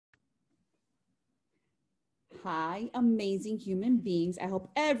hi, amazing human beings. I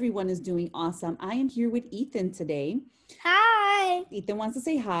hope everyone is doing awesome. I am here with Ethan today. Hi. Ethan wants to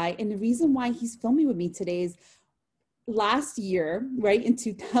say hi. And the reason why he's filming with me today is last year, right, in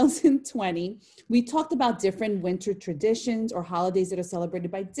 2020, we talked about different winter traditions or holidays that are celebrated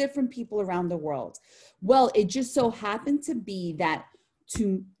by different people around the world. Well, it just so happened to be that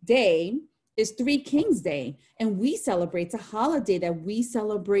today is Three Kings Day, and we celebrate, it's a holiday that we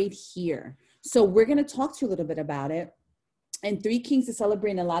celebrate here. So we're going to talk to you a little bit about it. And Three Kings is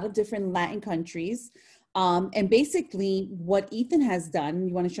celebrating a lot of different Latin countries. And basically what Ethan has done,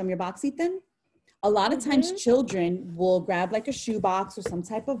 you want to show me your box, Ethan? A lot of times children will grab like a shoe box or some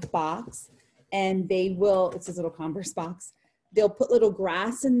type of box, and they will, it's this little Converse box. They'll put little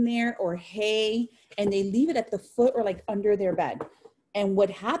grass in there or hay, and they leave it at the foot or like under their bed. And what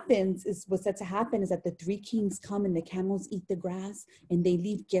happens is, what's said to happen is that the Three Kings come and the camels eat the grass and they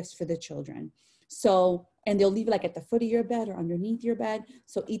leave gifts for the children. So, and they'll leave it like at the foot of your bed or underneath your bed.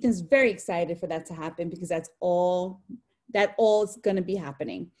 So Ethan's very excited for that to happen because that all is going to be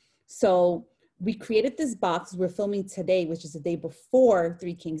happening. So we created this box. We're filming today, which is the day before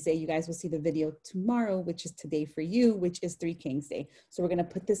Three Kings Day. You guys will see the video tomorrow, which is today for you, which is Three Kings Day. So we're going to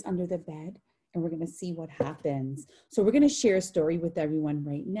put this under the bed and we're going to see what happens. So we're going to share a story with everyone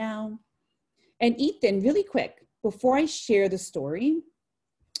right now. And Ethan, really quick, before I share the story,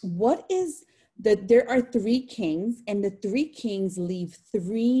 there are three kings, and the three kings leave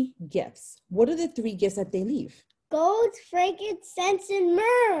three gifts. What are the three gifts that they leave? Gold, frankincense, and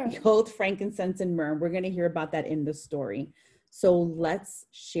myrrh. Gold, frankincense, and myrrh. We're going to hear about that in the story. So let's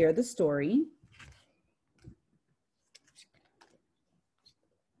share the story.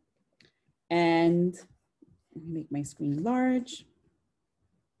 And make my screen large.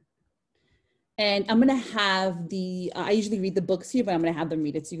 And I'm going to have I usually read the books here, but I'm going to have them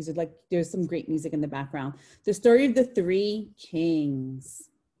read it to you because there's some great music in the background. The story of the Three Kings.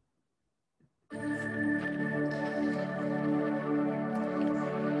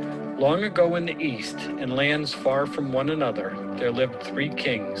 Long ago in the East, in lands far from one another, there lived three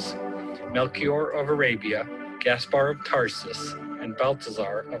kings, Melchior of Arabia, Gaspar of Tarsus, and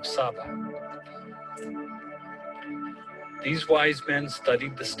Balthazar of Saba. These wise men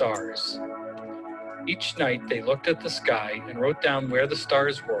studied the stars. Each night they looked at the sky and wrote down where the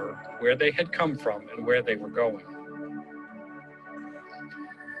stars were, where they had come from, and where they were going.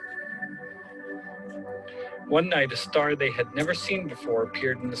 One night, a star they had never seen before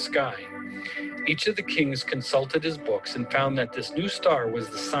appeared in the sky. Each of the kings consulted his books and found that this new star was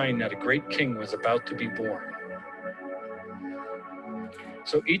the sign that a great king was about to be born.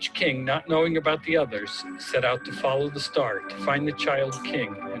 So each king, not knowing about the others, set out to follow the star, to find the child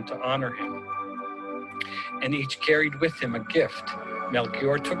king and to honor him. And each carried with him a gift.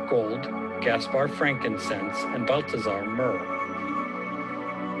 Melchior took gold, Gaspar frankincense, and Balthazar myrrh.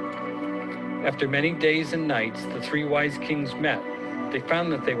 After many days and nights, the three wise kings met. They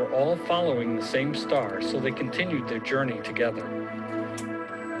found that they were all following the same star, so they continued their journey together.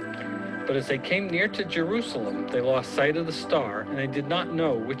 But as they came near to Jerusalem, they lost sight of the star, and they did not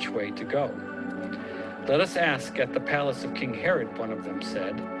know which way to go. "Let us ask at the palace of King Herod," one of them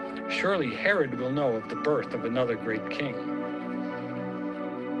said. "Surely Herod will know of the birth of another great king."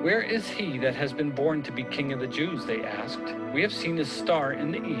 "Where is he that has been born to be king of the Jews?" they asked. "We have seen his star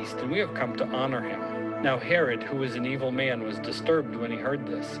in the east, and we have come to honor him." Now Herod, who was an evil man, was disturbed when he heard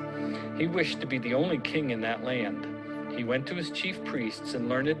this. He wished to be the only king in that land. He went to his chief priests and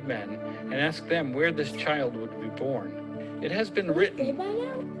learned men and asked them where this child would be born. "It has been written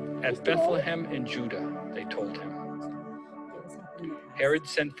at Bethlehem in Judah," they told him. Herod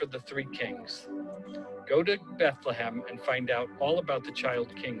sent for the three kings. "Go to Bethlehem and find out all about the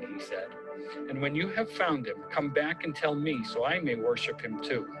child king," he said. "And when you have found him, come back and tell me so I may worship him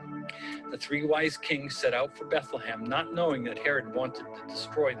too." The three wise kings set out for Bethlehem, not knowing that Herod wanted to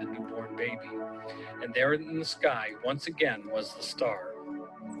destroy the newborn baby. And there in the sky, once again, was the star.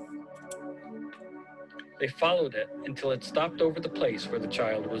 They followed it until it stopped over the place where the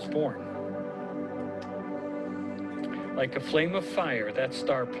child was born. Like a flame of fire, that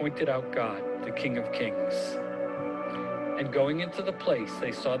star pointed out God, the King of Kings. And going into the place,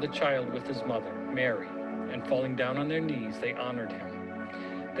 they saw the child with his mother, Mary, and falling down on their knees, they honored him.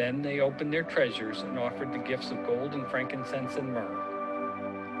 Then they opened their treasures and offered the gifts of gold and frankincense and myrrh.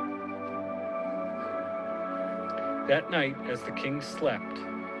 That night, as the kings slept,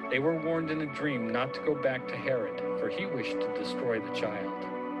 they were warned in a dream not to go back to Herod, for he wished to destroy the child.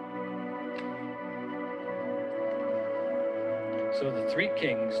 So the three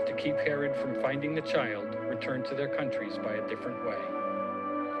kings, to keep Herod from finding the child, returned to their countries by a different way.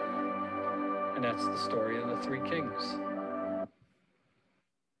 And that's the story of the three kings.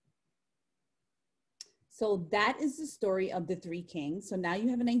 So that is the story of the three kings. So now you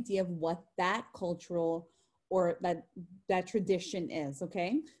have an idea of what that cultural or that tradition is,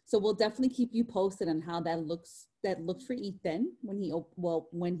 okay? So we'll definitely keep you posted on how that looks for Ethan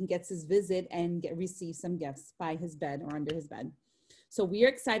when he gets his visit and receives some gifts by his bed or under his bed. So we are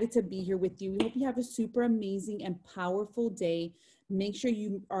excited to be here with you. We hope you have a super amazing and powerful day. Make sure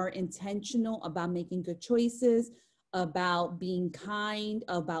you are intentional about making good choices, about being kind,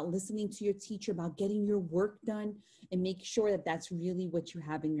 about listening to your teacher, about getting your work done, and make sure that that's really what you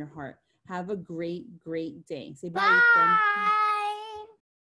have in your heart. Have a great, great day. Say bye, Ethan. Bye.